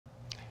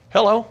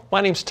Hello,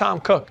 my name's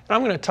Tom Cook, and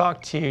I'm going to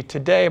talk to you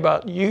today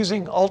about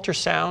using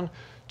ultrasound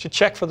to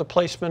check for the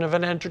placement of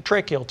an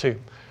endotracheal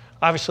tube.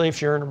 Obviously,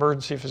 if you're an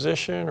emergency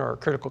physician or a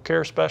critical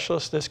care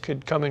specialist, this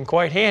could come in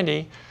quite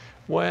handy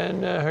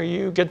when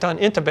you get done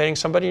intubating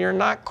somebody and you're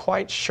not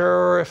quite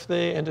sure if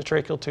the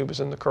endotracheal tube is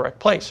in the correct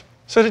place.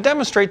 So to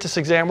demonstrate this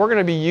exam, we're going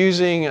to be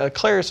using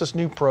Claris's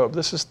new probe.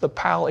 This is the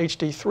PAL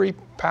HD3.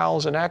 PAL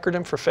is an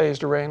acronym for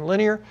phased array and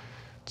linear.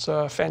 It's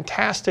a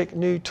fantastic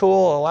new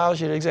tool. It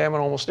allows you to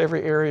examine almost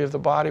every area of the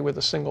body with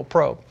a single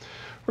probe.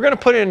 We're going to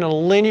put it in a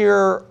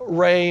linear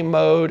array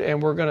mode,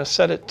 and we're going to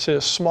set it to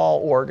small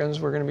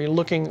organs. We're going to be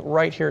looking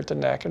right here at the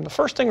neck. And the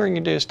first thing we're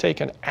going to do is take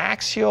an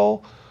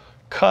axial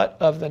cut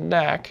of the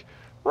neck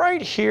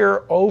right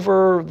here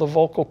over the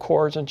vocal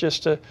cords. And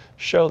just to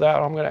show that,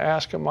 I'm going to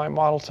ask my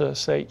model to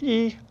say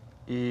E,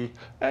 E,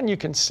 and you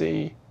can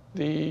see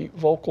the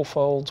vocal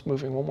folds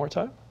moving one more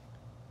time.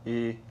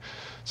 E.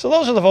 So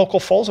those are the vocal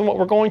folds, and what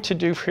we're going to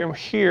do from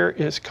here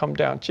is come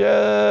down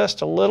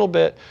just a little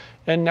bit,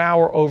 and now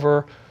we're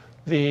over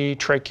the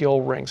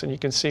tracheal rings, and you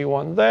can see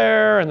one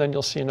there, and then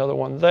you'll see another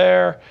one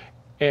there,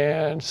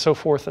 and so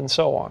forth and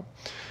so on.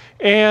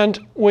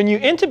 And when you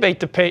intubate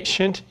the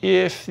patient,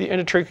 if the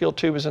endotracheal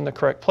tube is in the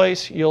correct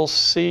place, you'll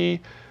see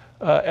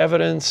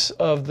evidence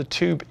of the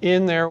tube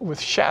in there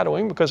with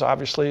shadowing, because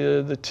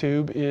obviously the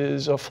tube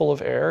is full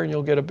of air, and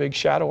you'll get a big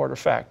shadow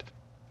artifact.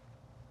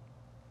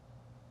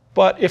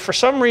 But if for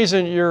some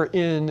reason you're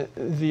in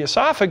the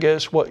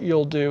esophagus, what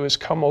you'll do is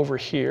come over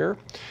here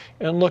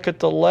and look at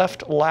the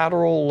left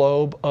lateral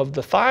lobe of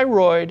the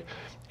thyroid.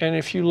 And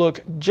if you look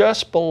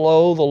just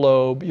below the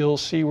lobe, you'll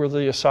see where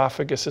the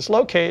esophagus is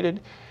located,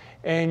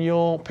 and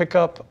you'll pick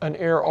up an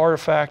air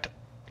artifact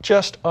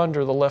just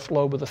under the left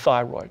lobe of the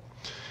thyroid.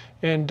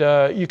 And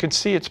you can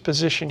see its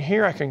position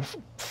here. I can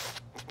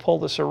pull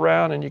this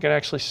around, and you can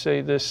actually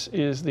see this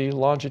is the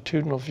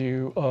longitudinal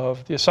view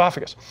of the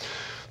esophagus.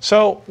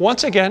 So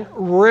once again,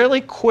 really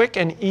quick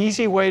and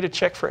easy way to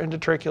check for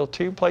endotracheal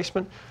tube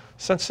placement.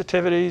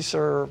 Sensitivities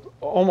are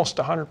almost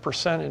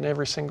 100% in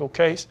every single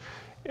case.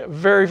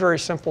 Very, very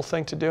simple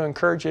thing to do. I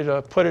encourage you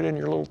to put it in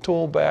your little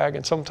tool bag,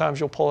 and sometimes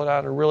you'll pull it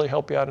out and really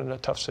help you out in a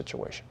tough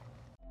situation.